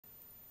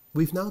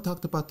We've now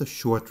talked about the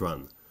short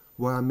run,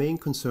 where our main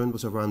concern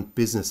was around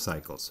business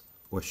cycles,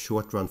 or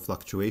short-run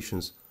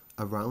fluctuations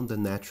around the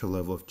natural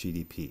level of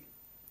GDP.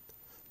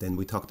 Then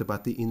we talked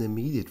about the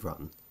intermediate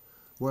run,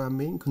 where our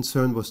main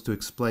concern was to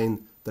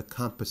explain the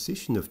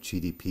composition of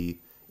GDP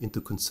into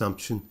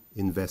consumption,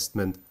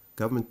 investment,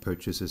 government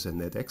purchases, and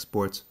net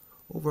exports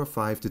over a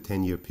 5 to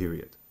 10 year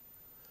period.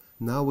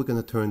 Now we're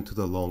going to turn to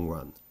the long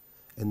run,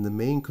 and the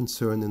main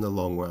concern in the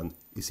long run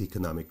is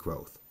economic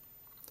growth.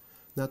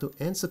 Now, to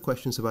answer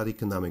questions about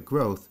economic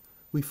growth,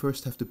 we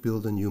first have to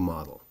build a new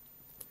model.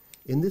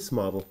 In this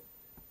model,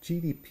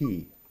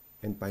 GDP,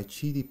 and by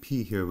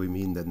GDP here we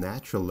mean the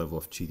natural level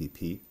of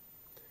GDP,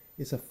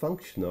 is a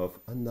function of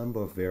a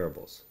number of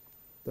variables.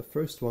 The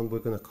first one we're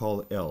going to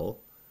call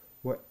L,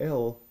 where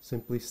L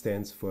simply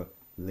stands for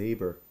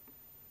labor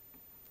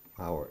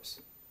hours.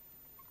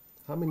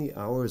 How many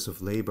hours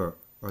of labor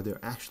are there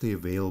actually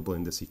available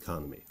in this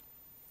economy?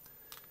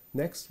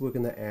 Next, we're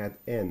going to add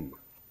N,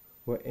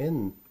 where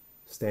N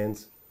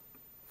stands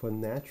for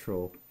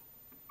natural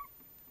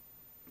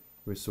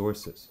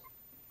resources.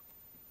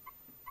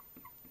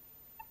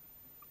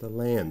 The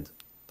land,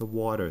 the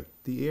water,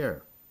 the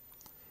air,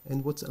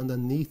 and what's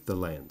underneath the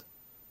land,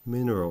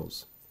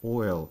 minerals,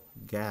 oil,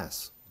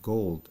 gas,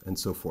 gold, and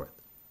so forth.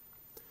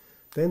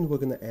 Then we're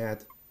going to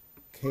add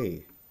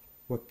K,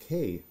 where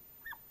K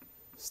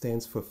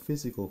stands for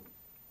physical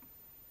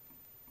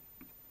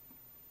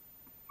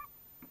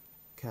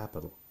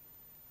capital.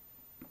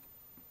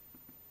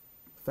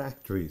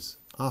 Factories,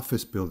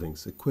 office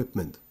buildings,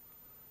 equipment,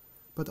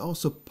 but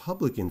also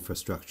public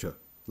infrastructure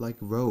like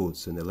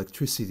roads and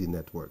electricity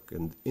network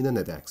and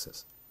internet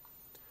access.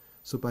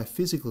 So by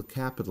physical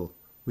capital,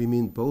 we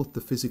mean both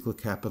the physical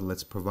capital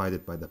that's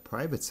provided by the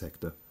private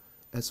sector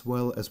as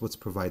well as what's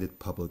provided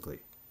publicly.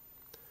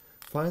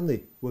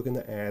 Finally, we're going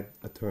to add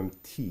a term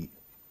T,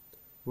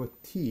 where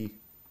T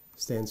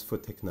stands for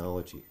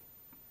technology.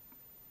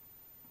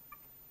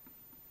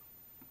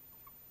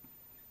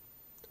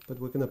 But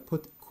we're going to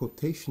put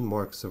quotation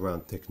marks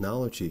around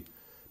technology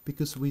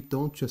because we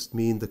don't just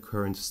mean the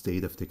current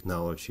state of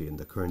technology and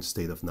the current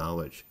state of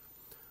knowledge.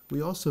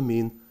 We also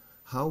mean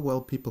how well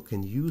people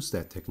can use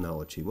that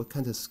technology. What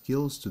kind of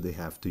skills do they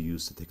have to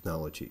use the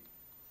technology?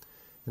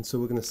 And so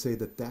we're going to say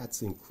that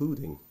that's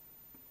including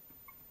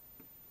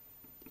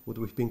what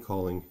we've been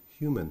calling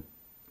human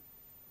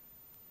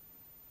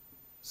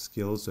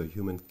skills or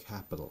human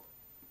capital.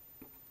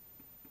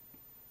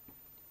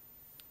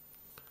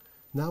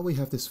 Now we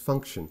have this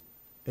function,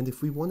 and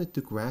if we wanted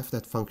to graph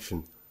that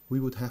function,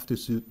 we would have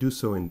to do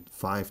so in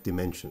 5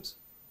 dimensions.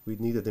 We'd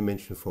need a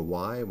dimension for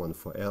y, one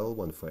for L,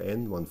 one for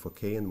n, one for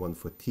k, and one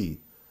for t.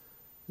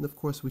 And of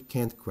course we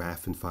can't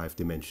graph in 5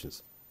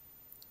 dimensions.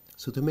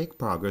 So to make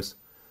progress,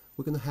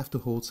 we're going to have to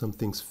hold some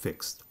things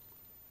fixed.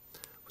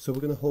 So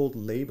we're going to hold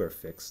labor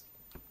fixed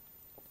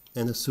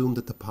and assume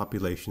that the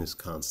population is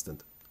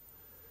constant.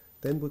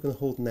 Then we're going to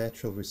hold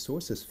natural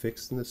resources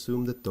fixed and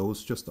assume that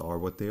those just are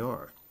what they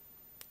are.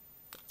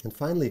 And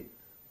finally,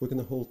 we're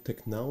going to hold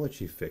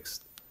technology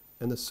fixed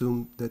and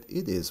assume that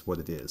it is what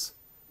it is,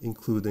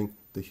 including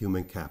the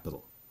human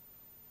capital.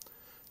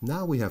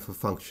 Now we have a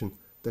function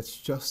that's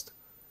just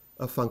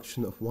a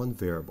function of one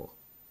variable,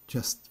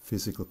 just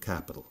physical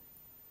capital.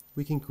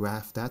 We can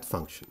graph that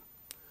function.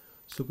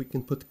 So we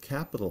can put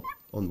capital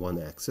on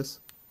one axis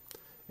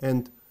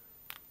and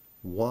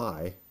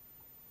y,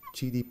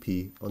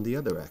 GDP, on the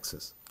other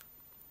axis.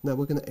 Now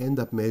we're going to end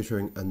up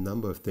measuring a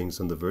number of things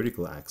on the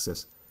vertical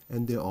axis,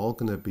 and they're all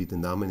going to be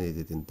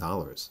denominated in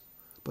dollars.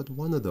 But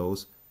one of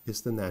those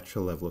is the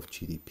natural level of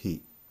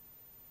GDP.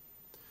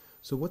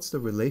 So what's the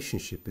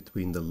relationship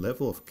between the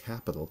level of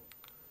capital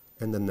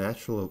and the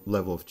natural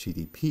level of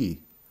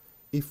GDP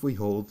if we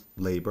hold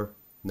labor,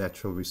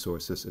 natural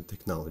resources, and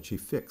technology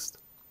fixed?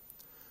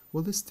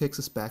 Well, this takes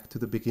us back to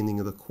the beginning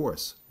of the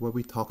course, where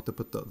we talked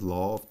about the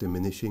law of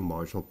diminishing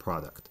marginal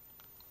product.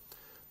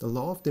 The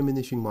law of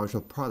diminishing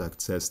marginal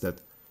product says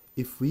that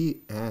if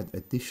we add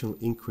additional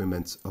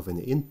increments of an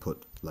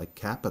input, like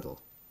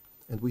capital,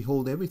 and we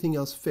hold everything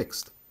else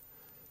fixed,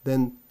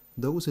 then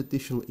those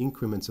additional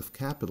increments of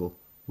capital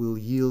will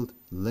yield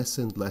less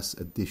and less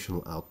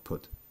additional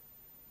output.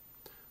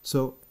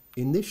 So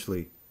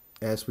initially,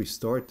 as we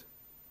start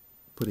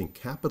putting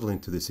capital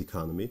into this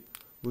economy,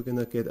 we're going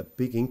to get a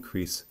big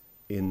increase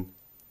in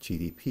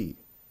GDP.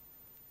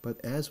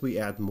 But as we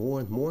add more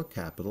and more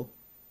capital,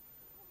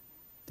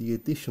 the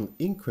additional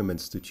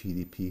increments to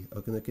GDP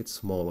are going to get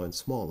smaller and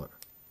smaller.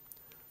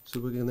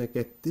 So we're going to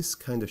get this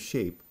kind of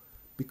shape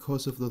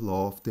because of the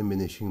law of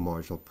diminishing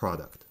marginal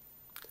product.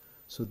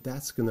 So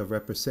that's going to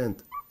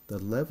represent the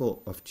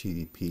level of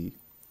GDP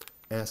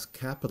as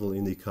capital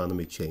in the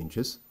economy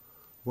changes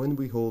when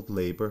we hold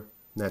labor,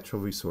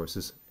 natural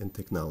resources, and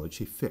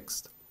technology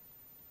fixed.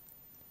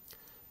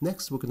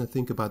 Next, we're going to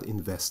think about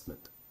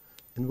investment,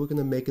 and we're going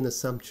to make an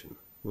assumption.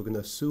 We're going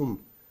to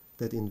assume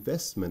that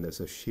investment as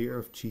a share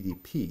of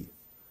GDP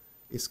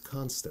is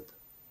constant.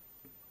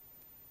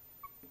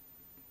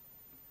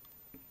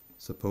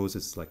 Suppose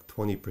it's like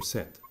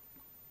 20%.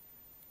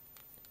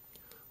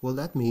 Well,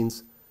 that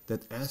means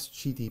that as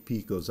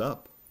GDP goes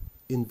up,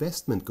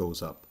 investment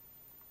goes up.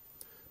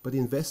 But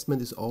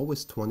investment is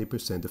always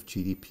 20% of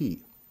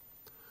GDP.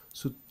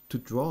 So to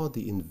draw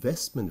the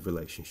investment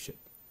relationship,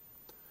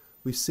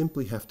 we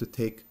simply have to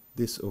take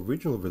this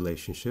original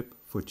relationship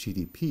for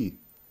GDP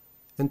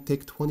and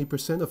take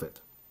 20% of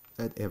it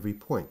at every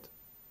point.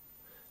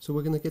 So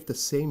we're going to get the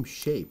same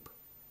shape.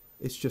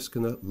 It's just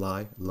going to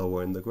lie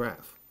lower in the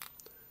graph.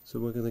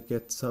 So we're going to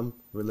get some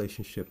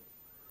relationship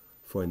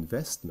for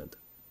investment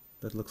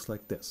that looks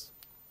like this.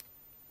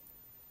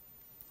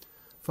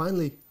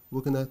 Finally,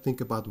 we're going to think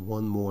about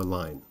one more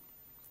line.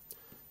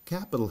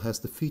 Capital has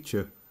the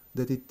feature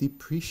that it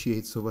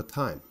depreciates over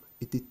time.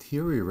 It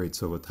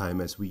deteriorates over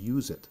time as we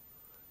use it.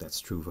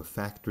 That's true for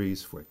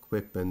factories, for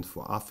equipment,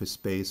 for office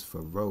space, for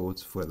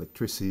roads, for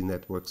electricity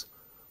networks,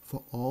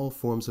 for all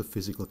forms of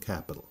physical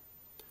capital.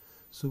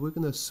 So we're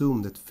going to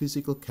assume that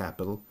physical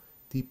capital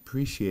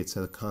depreciates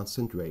at a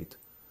constant rate,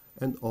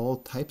 and all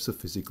types of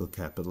physical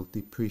capital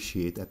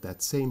depreciate at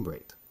that same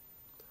rate.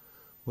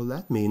 Well,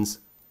 that means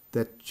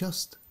that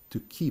just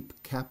to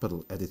keep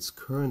capital at its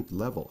current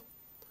level,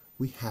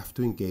 we have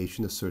to engage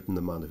in a certain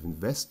amount of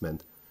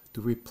investment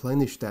to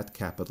replenish that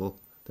capital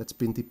that's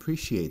been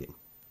depreciating.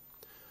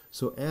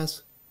 So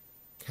as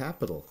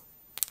capital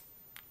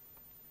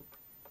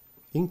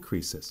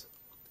increases,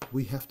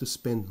 we have to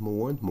spend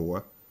more and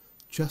more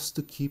just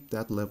to keep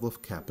that level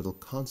of capital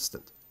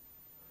constant.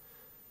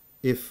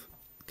 If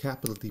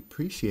capital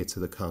depreciates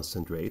at a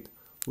constant rate,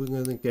 we're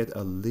going to get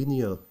a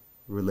linear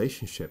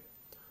relationship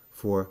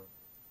for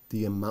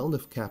the amount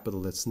of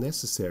capital that's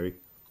necessary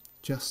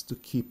just to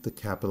keep the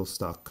capital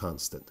stock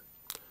constant.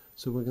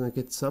 So we're going to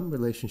get some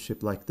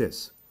relationship like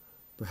this.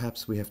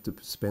 Perhaps we have to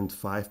spend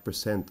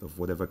 5% of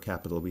whatever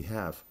capital we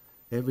have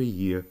every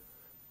year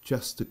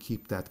just to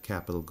keep that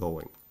capital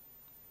going.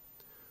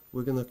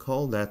 We're going to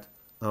call that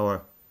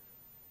our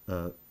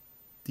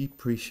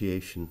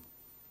depreciation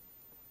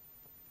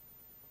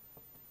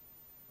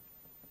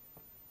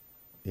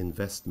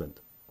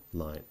investment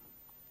line.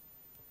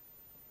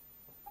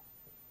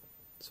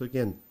 So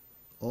again,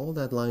 all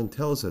that line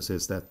tells us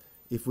is that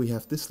if we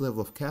have this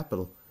level of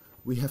capital,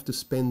 we have to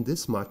spend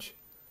this much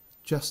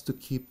just to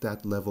keep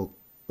that level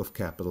of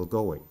capital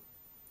going.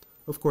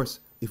 Of course,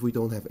 if we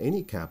don't have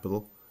any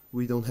capital,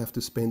 we don't have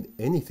to spend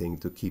anything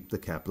to keep the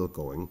capital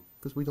going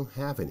because we don't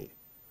have any.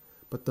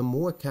 But the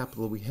more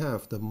capital we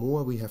have, the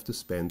more we have to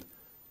spend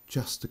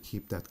just to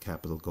keep that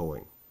capital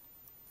going.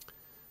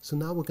 So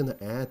now we're going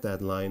to add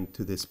that line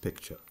to this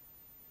picture.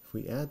 If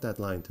we add that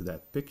line to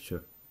that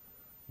picture,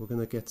 we're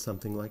going to get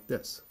something like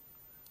this.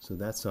 So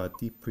that's our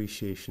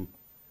depreciation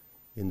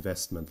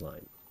investment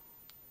line.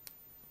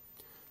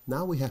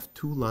 Now we have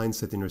two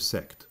lines that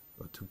intersect,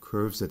 or two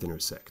curves that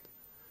intersect.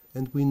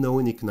 And we know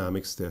in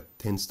economics there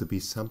tends to be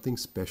something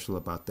special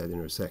about that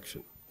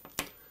intersection.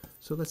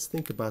 So let's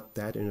think about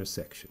that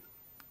intersection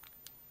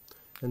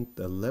and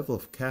the level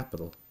of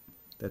capital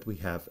that we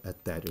have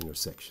at that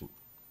intersection.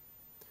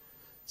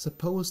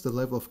 Suppose the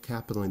level of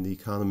capital in the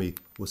economy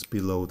was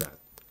below that.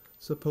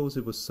 Suppose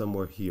it was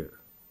somewhere here.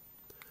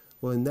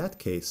 Well, in that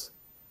case,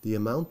 the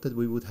amount that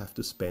we would have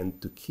to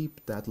spend to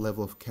keep that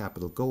level of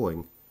capital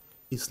going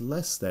is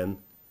less than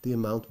the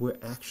amount we're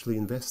actually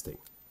investing.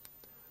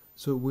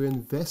 So we're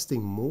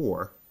investing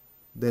more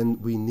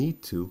than we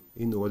need to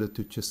in order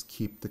to just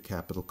keep the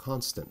capital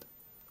constant,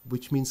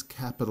 which means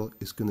capital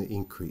is going to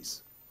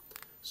increase.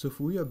 So if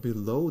we are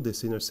below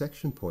this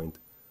intersection point,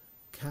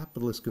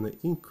 capital is going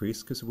to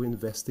increase because we're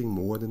investing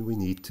more than we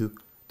need to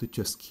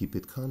just keep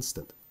it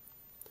constant.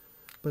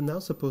 But now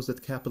suppose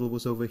that capital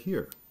was over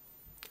here.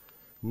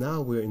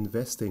 Now we're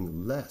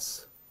investing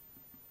less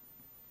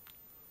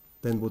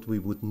than what we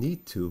would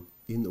need to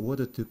in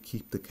order to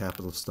keep the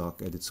capital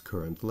stock at its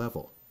current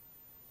level.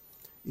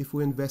 If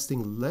we're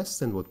investing less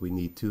than what we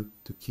need to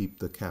keep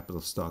the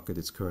capital stock at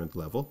its current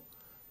level,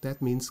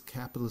 that means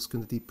capital is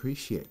going to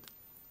depreciate.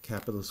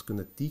 Capital is going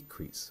to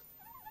decrease.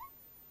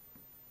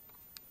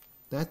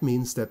 That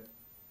means that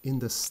in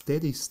the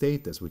steady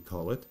state, as we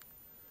call it,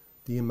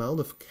 the amount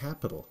of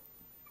capital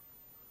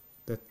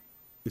that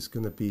is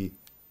going to be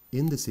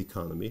in this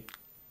economy,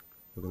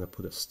 we're going to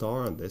put a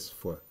star on this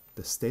for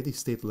the steady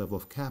state level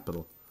of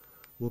capital,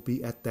 will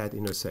be at that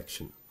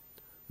intersection.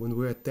 When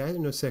we're at that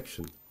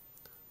intersection,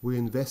 we're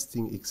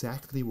investing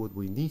exactly what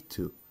we need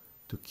to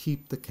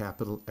keep the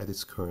capital at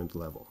its current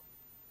level.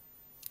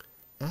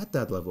 At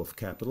that level of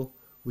capital,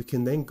 we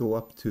can then go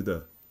up to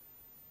the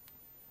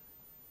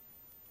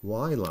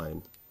Y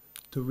line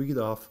to read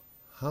off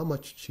how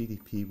much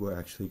GDP we're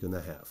actually going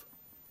to have.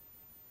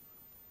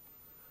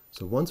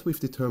 So once we've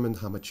determined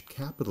how much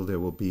capital there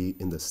will be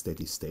in the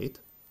steady state,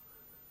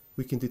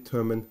 we can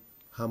determine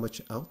how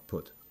much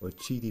output or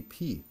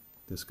GDP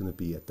there's going to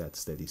be at that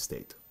steady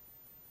state.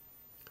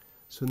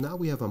 So now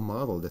we have a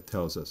model that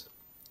tells us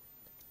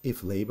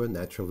if labor,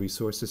 natural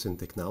resources, and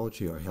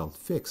technology are held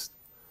fixed,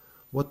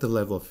 what the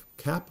level of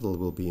capital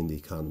will be in the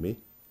economy,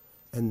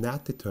 and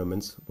that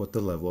determines what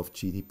the level of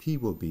GDP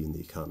will be in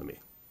the economy.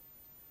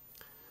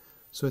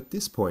 So at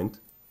this point,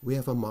 we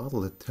have a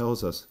model that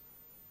tells us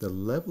the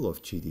level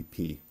of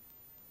GDP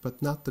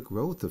but not the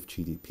growth of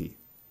GDP.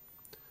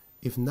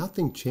 If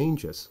nothing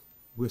changes,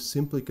 we're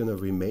simply going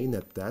to remain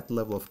at that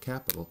level of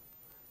capital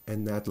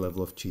and that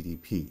level of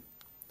GDP.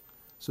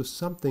 So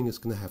something is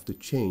going to have to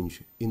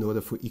change in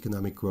order for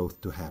economic growth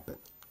to happen.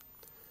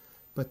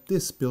 But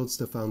this builds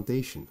the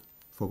foundation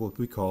for what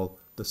we call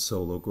the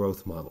Solow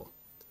growth model.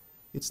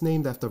 It's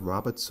named after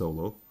Robert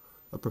Solow,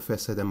 a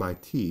professor at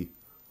MIT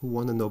who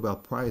won a Nobel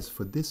Prize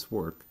for this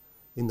work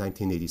in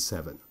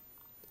 1987.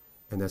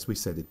 And as we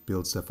said, it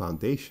builds the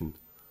foundation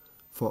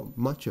for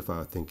much of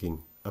our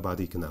thinking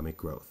about economic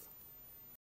growth.